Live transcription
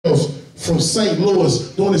from St.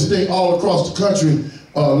 Louis, doing this thing all across the country.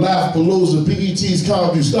 Laughpalooza, BET's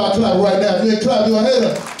Comedy. Start clapping right now. If you ain't clap your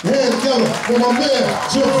hands together for my man,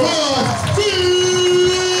 Jovan Bibbs.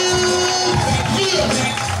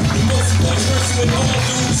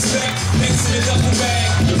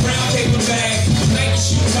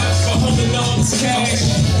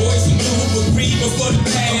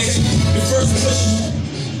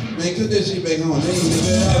 Man, put that shit back on. Cut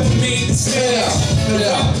it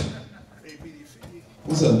out.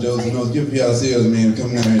 What's up, Joseph? No, give y'all sales, man, for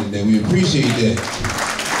coming out here today. We appreciate that.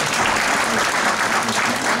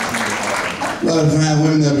 A lot of fine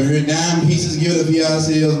women up in here. Dime pieces, give it up for y'all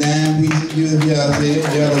sales. Dime pieces, give it up for y'all sales.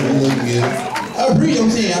 Y'all looking good. I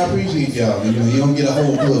appreciate y'all. You know, you don't get a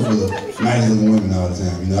whole club full of nice looking women all the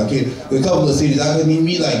time. You know, I can't. With a couple of cities, I couldn't even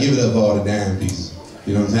be like, give it up for all the dime pieces.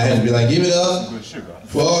 You know what I'm saying? I had to be like, give it up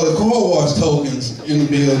for all the car wash tokens in the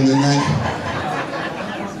building tonight.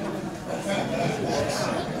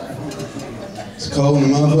 It's cold in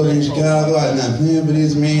the motherfucker in Chicago. I'm not playing for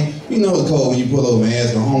this, man. You know it's cold when you pull over and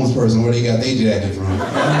ask a homeless person where they got their jacket from.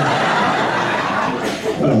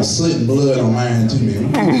 I'm slitting blood on mine too,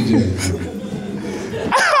 man. Where you get their jacket from?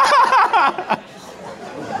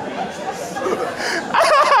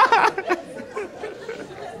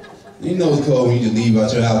 You know it's cold when you just leave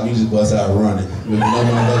out your house and you just bust out running. With no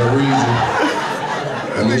other reason.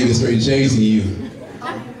 And the nigga straight chasing you.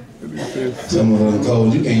 Some of them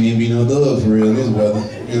cold, you can't even be no thug for real in this weather.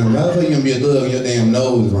 You know, how the fuck you gonna be a thug when your damn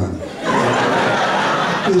nose is running?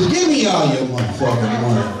 Just give me all your motherfucking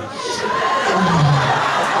money.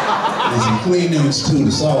 And some Kleenex too,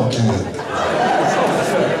 the soft kind.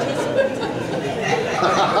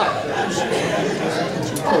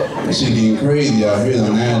 This shit getting crazy out here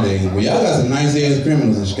nowadays. But y'all got some nice ass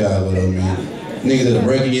criminals in Chicago though, man. Niggas that'll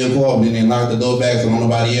break in your car, but then they lock the door back so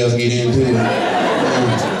nobody else get into it.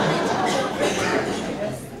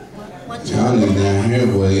 Y'all niggas down here,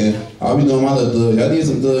 boy, yeah. I'll be doing my little thugs. I did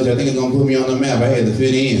some thugs. I think it's gonna put me on the map. I had to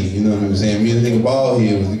fit in, you know what I'm saying? Me and the nigga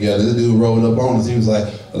Baldhead was together. This dude rolled up on us. He was like,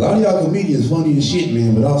 a lot of y'all comedians funny as shit,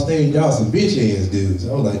 man, but off stage, y'all some bitch ass dudes.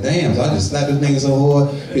 I was like, damn. So I just slapped this nigga so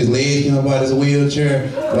hard, his legs came up out his wheelchair.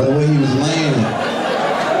 By the way he was laying,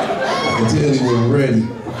 I could tell he wasn't ready.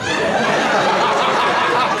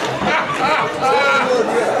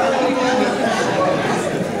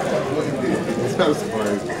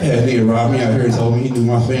 Yeah, nigga robbed me out here and told me he knew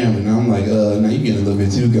my family. Now I'm like, now you getting a little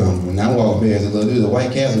bit too comfortable. Now I walk past there's a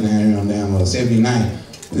White Castle down here on down 79.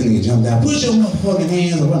 This nigga jumped down, put your motherfucking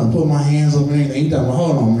hands up. I done put my hands up and everything. He thought, well,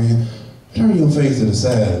 hold on, man. Turn your face to the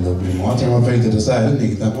side a little bit more. I turn my face to the side. This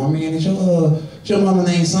nigga thought, well, man, is your mama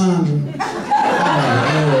named Sandra?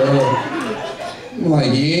 I'm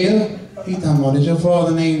like, yeah. He talking about, is your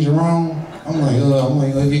father named Jerome? I'm like,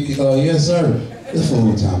 yes, sir. This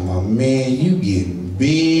fool talking about, man, you getting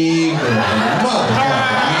big as a motherfucker,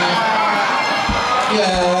 man.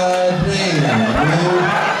 God damn, man.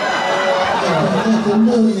 That's a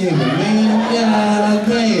little nigga, man. God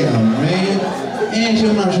damn, man. And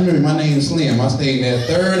she'll not remember, my name's Slim. I stayed in that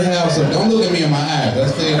third house. So don't look at me in my eyes. I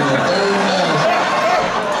stayed in that third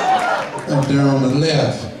house up there on the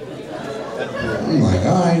left. I'm like,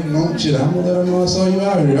 all right, no shit. I'm gonna let her know I saw you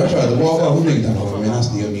out here. I tried to walk off. The nigga talking about, man, I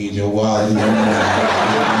still need your wallet and everything.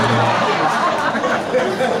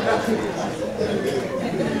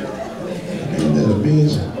 Ain't that a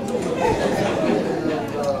bitch?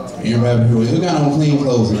 Everybody here, who got on clean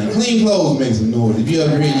clothes tonight? Clean clothes make some noise. If you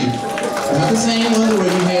ever hear you, not the same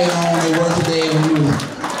underwear you had on at work today when you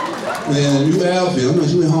was in a new outfit. I mean,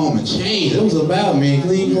 you went home and changed. It was about, man,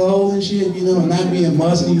 clean clothes and shit, you know, not being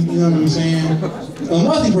musty, you know what I'm saying? A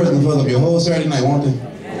musty person can fuck up your whole Saturday night, won't they?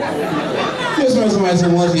 Just when somebody so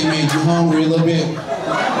musty made you hungry a little bit.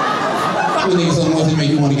 You think so musty make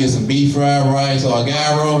you want to get some beef fried rice or a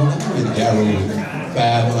gyro? Get a gyro with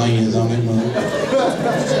 5 onions on it, man.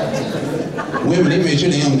 Women, they made sure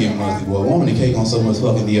they don't get musty, boy. Women, they cake on so much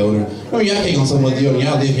fucking deodorant. Remember, y'all cake on so much deodorant,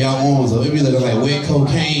 y'all lift y'all arms up. It be looking like wet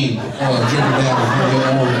cocaine dripping down your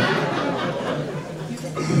arm.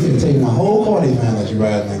 It'll take my whole party to find out you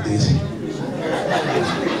riding like this.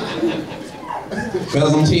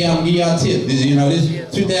 Fellas, I'm gonna tell y'all, I'm gonna give y'all a tip. You know, this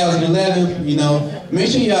 2011, you know, make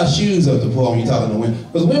sure y'all shoes up to par when you're talking to women.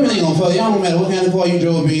 Because women ain't gonna fuck, y'all no matter what kind of car you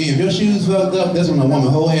drove in. If your shoes fucked up, that's when a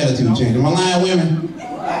woman's whole attitude changes. Am I lying, women?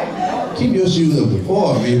 Keep your shoes up to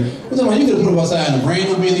par, man. What's the one you could have put up outside in a brand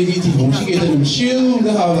new Bentley GT, but when she gets to them shoes,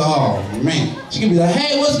 that's how it's all, man. She could be like,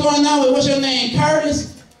 hey, what's going on with, what's your name,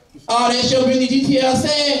 Curtis? Oh, that's your Bentley GT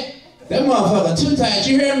outside? That motherfucker too tight,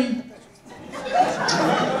 you hear me?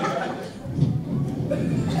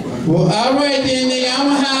 Well, all right then, nigga,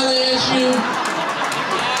 I'ma holler at you.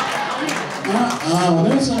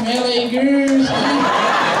 There's some LA girls.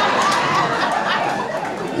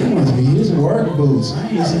 It must be his work boots. I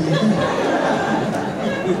ain't seen that.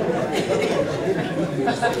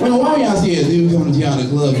 Well, why y'all see a dude coming to y'all in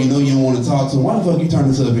the club, you know you don't want to talk to him, why the fuck you turn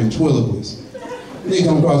this up in twillables? They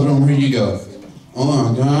come across the room, here you go. Oh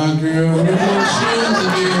my God, girl, look at those shoes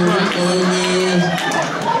again,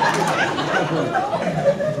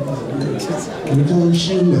 look at those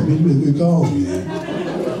shoes. Bitch, call me that.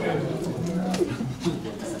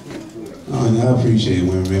 I appreciate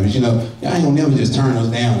women, man, but you know, y'all ain't gonna never just turn us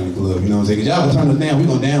down in the club, you know what I'm saying? Cause y'all gonna turn us down, we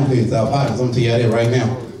gonna downplay it to our partners. I'm gonna tell y'all that right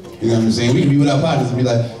now. You know what I'm saying? We can be with our partners and be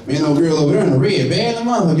like, man, no girl over there in the red, bad in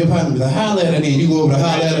the motherfucker. Your partner be like, holla at her, then you go over to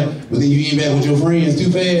holla at her, but then you get back with your friends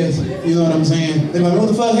too fast. You know what I'm saying? They're like, what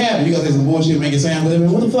the fuck happened? You gotta say some bullshit, make it sound good.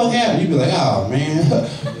 What the fuck happened? You be like, oh man,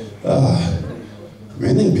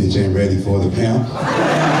 man, that bitch ain't ready for the pimp.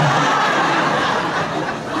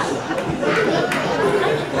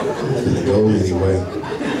 Go anyway.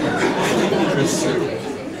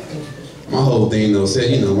 My whole thing though said,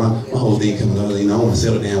 you know, my whole thing coming out, you know, I want to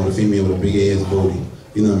settle down with a female with a big ass booty.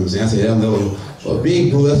 You know what I'm saying? I said, I know a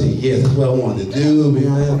big booty. I said, yes, that's what I wanted to do. But, you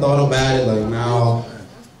know, I thought about it, like, no,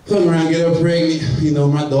 fuck around, get her pregnant. You know,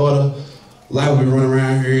 my daughter, like we run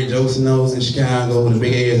around here, jokes and nose in Chicago with a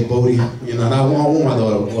big ass booty. You know, and I want my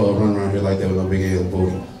daughter run around here like that with a big ass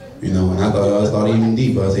booty. You know, and I thought even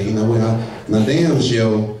deeper. I said, you know what, my damn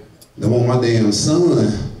show, I want my damn son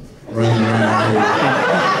running around here.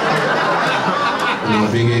 You know,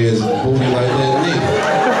 big ass booty like that nigga.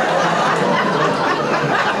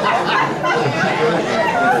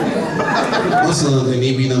 My son think he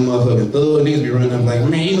be no motherfucking thug. Niggas be running up like,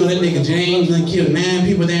 man, you know that nigga James done killed 9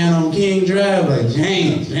 people down on King Drive. Like,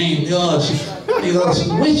 James, God,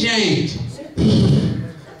 which James?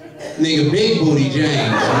 Nigga, big booty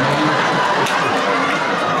James, man.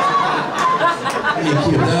 They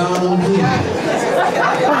killed all them people.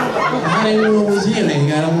 How they knew it was him? They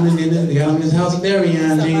got him in his house of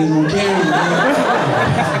Darian James on camera.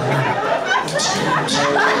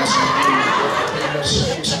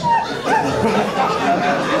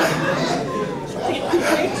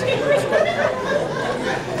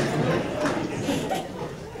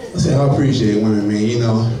 I said, I appreciate women, man, you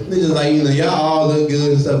know. They just like, you know, y'all all look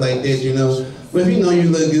good and stuff like that, you know. But if you know you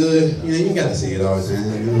look good, you know, you gotta say it all the time,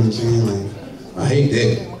 you know what I'm saying? Like, I hate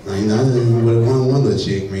that. Like, you know, I remember with one little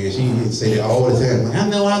chick, man, she used to say that all the time. Like, I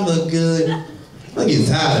know I look good. I'm getting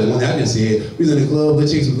tired of it. One day I just said, we was in the club, the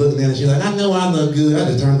chicks was looking at her, she's like, I know I look good. I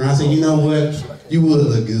just turned around and said, you know what? You would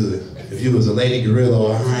look good if you was a lady gorilla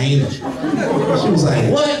or a hyena. She was like,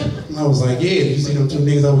 what? And I was like, yeah, did you see them 2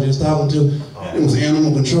 niggas I was just talking to? It was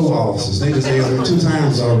animal control officers. They just asked me 2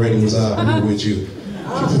 times already was I up here with you.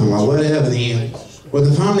 She told me, whatever then. But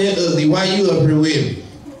if I'm that ugly, why you up here with me?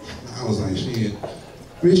 I was like, shit.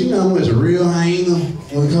 Bitch, you know how much a real hyena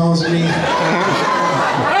would cost me?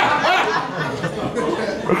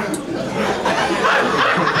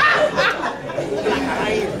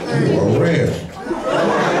 You are rare.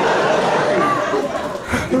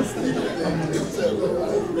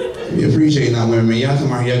 We appreciate that women, man. Y'all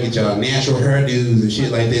come out here, y'all get y'all natural hairdos and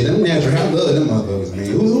shit like that. Them natural hair, I love them motherfuckers, man.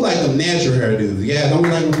 Who like them natural hairdos? Yeah, don't we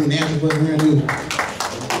like them natural fucking hairdos?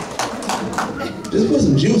 Just put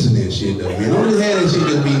some juice in that shit though, man. Don't just have that shit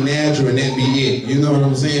just be natural and that be it. You know what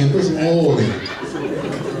I'm saying? Put some oil in it.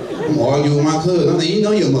 I'm arguing with my cousin. I'm like, you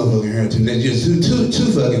know your motherfucking hair too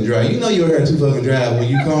fucking dry. You know your hair too fucking dry when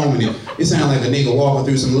you combing it. It sounds like a nigga walking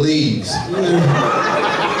through some leaves. You know?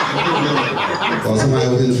 Thought somebody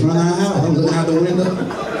was in the front of our house. I'm looking out the window.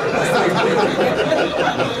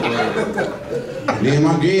 And then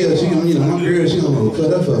my girl, she gonna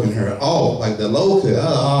cut her fucking hair off, like the low cut.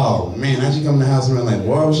 Oh man, now she come in the house around like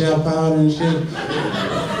barbershop powder and shit.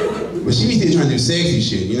 But she be still trying to do sexy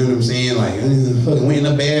shit, you know what I'm saying? Like, fucking went in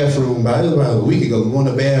the bathroom, it was about a week ago, going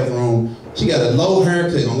to the bathroom. She got a low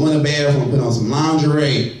haircut, gonna go in the bathroom, put on some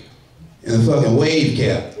lingerie and a fucking wave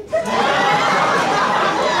cap.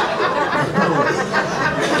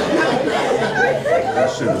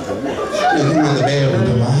 She came out the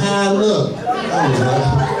bathroom, like, hi, look. I was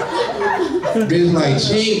like, bitch like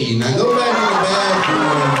chinky. Now go back in the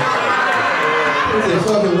bathroom. Put that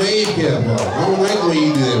fucking wave cap on. I don't like the way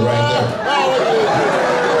you do that right there.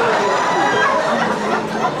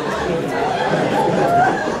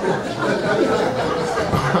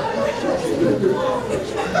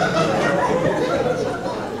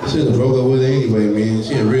 Should have broke up with her anyway, man.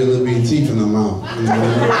 She had real little bitty teeth in her mouth. You know?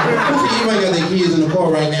 Anybody got their kids in the car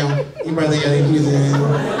right now? Anybody got their kids in there?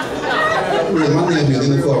 My nephew's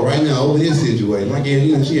in the car right now over this situation. I guess,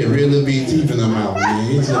 you know, she had real little big teeth in her mouth,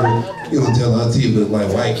 man. He said, you don't tell her teeth look like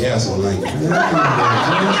White Castle, like.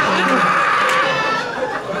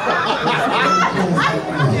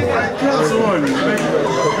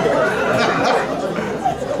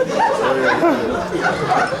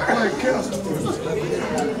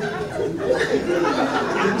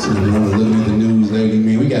 So, I'm looking at the news lately,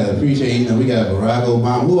 man. We gotta appreciate, you know, we got Barack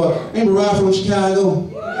Obama. Who ain't Barack from Chicago?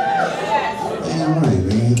 Damn right,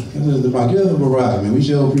 man. That's about give us Barack, man. We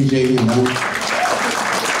sure appreciate him, man.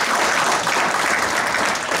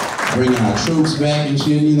 Bringing our troops back and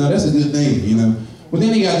shit, you know, that's a good thing, you know. But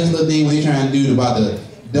then they got this little thing where they trying to do about the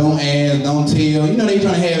don't ask, don't tell. You know, they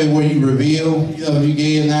trying to have it where you reveal, you know, if you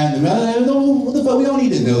gay or not. What the fuck, we don't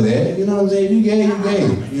need to know that. You know what I'm saying? If you gay,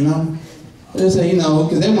 you know. They say, you know,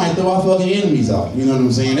 because they might throw our fucking enemies off. You know what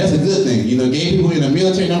I'm saying? That's a good thing. You know, gay people in the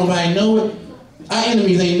military, don't nobody know it. Our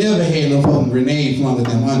enemies ain't never had no fucking grenade flung at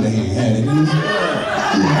them underhand, had it? You know?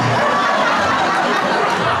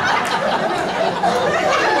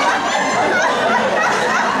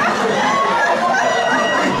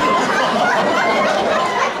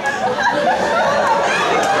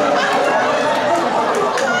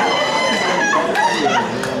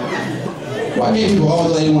 Why gay people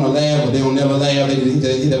always like they want to laugh, but they don't never laugh? They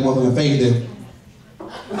just hit that motherfucking face there.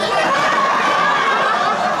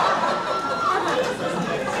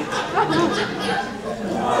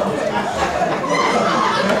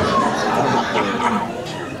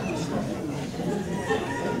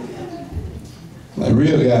 Like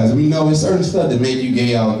real guys, we know it's certain stuff that make you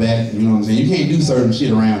gay out back, you know what I'm saying? You can't do certain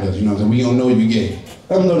shit around us, you know what I'm saying? We don't know you gay.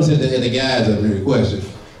 I've noticed that the guys up here question,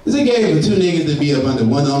 is it gay for two niggas to be up under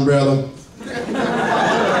one umbrella?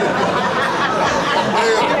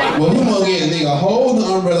 Well, you gonna get a nigga hold the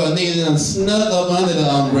umbrella, a nigga done snuck up under the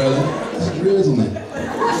umbrella. That's drizzling.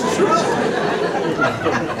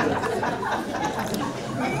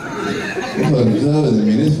 I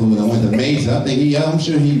mean, this fool done went to Mason. I'm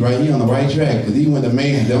sure he on the right track, because he went to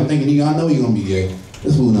Mason. I'm thinking I know he gonna be gay.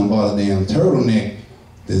 This fool done bought a damn turtleneck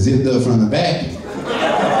that zipped up from the back.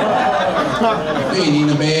 They ain't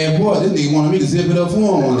even a bad boy. This nigga wanted me to zip it up for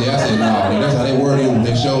him one day. I said, nah, man, that's how they word him with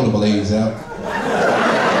their shoulder blades out.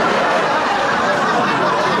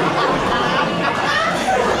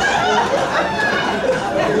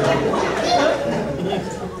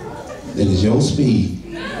 That is your speed.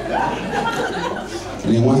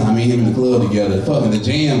 And then one time me and him in the club together, fucking the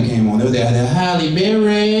jam came on. There was that Halle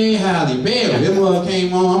Berry. That mother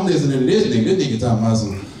came on, I'm listening to this nigga. This nigga talking about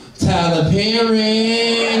some Tyler Perry.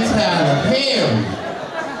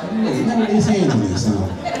 None of this saying in this song.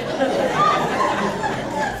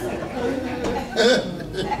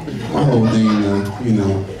 My whole thing, you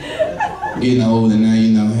know, getting older now,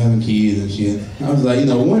 you know, having kids and shit. I was like, you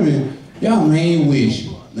know, women, y'all main wish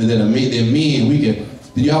that men, we could,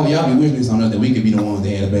 y'all be wishing this on us that we could be the ones that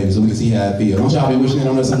had a baby so we can see how it feels. Don't y'all be wishing it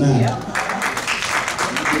on us sometimes?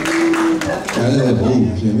 That's that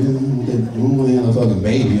bullshit, man. We don't want to have a fucking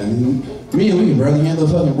baby. I mean, me and we can barely handle a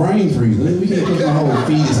fucking brain freeze. We can't put the whole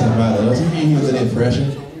fetus up out of us. We can't handle that pressure.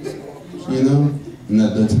 You know? And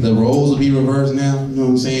the roles will be reversed now. You know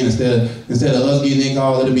what I'm saying? Instead of us getting that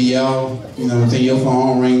call, it'll be y'all. You know what I'm saying? Your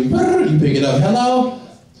phone ring. You pick it up. Hello?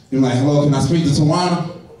 You're like, hello, can I speak to Tawana?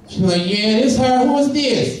 She's like, yeah, this her. Who is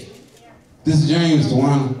this? This is James,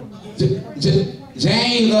 Tawana.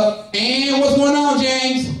 James, and what's going on,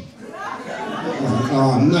 James?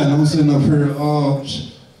 Oh, nothing. I'm sitting up here.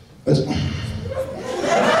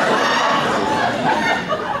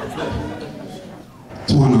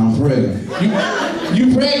 Tawana, I'm pregnant. You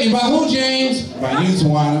pregnant by who, James? By you,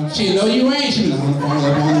 Tawana. She know you ain't. She been on the phone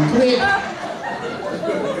up on the clip.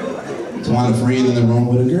 Tawana friend in the room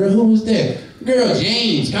with a girl. Who was that? Girl,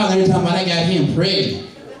 James. Calling every time I got him pregnant.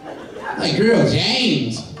 Like, girl,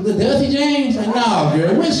 James. Little Dusty James? Like, no,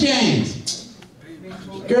 girl. Which James?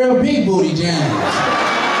 Girl, Big Booty James.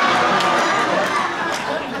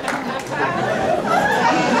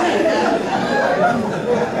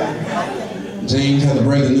 James had to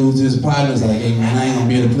break the news to his partners like, hey man, I ain't gonna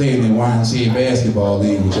be able to play in that YMCA basketball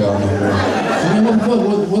league with y'all no more. Man, what the fuck,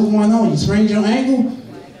 what's going on? You sprained your ankle?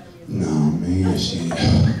 No, man, shit.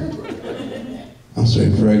 I'm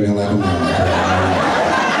straight pregnant like a motherfucker.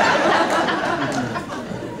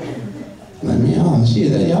 Like, man, oh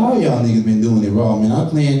shit, all y'all niggas been doing it wrong, man. I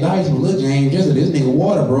was playing dice with Lil James yesterday. This nigga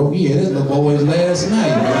water broke. Yeah, this little boy's last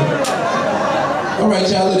night, man. All right,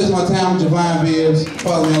 y'all, this is my time with Jovan Bibbs.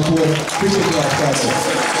 Follow me on Twitter. Appreciate y'all.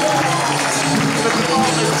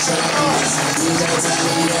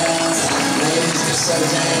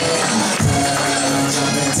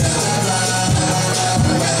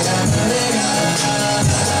 Stop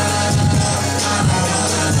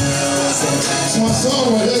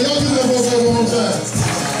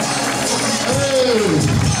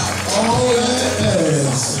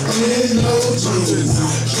jeans.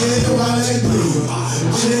 Get while they bleed.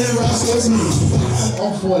 Get rocks with me.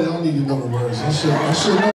 I'm 40, I don't need to know the words. I should know.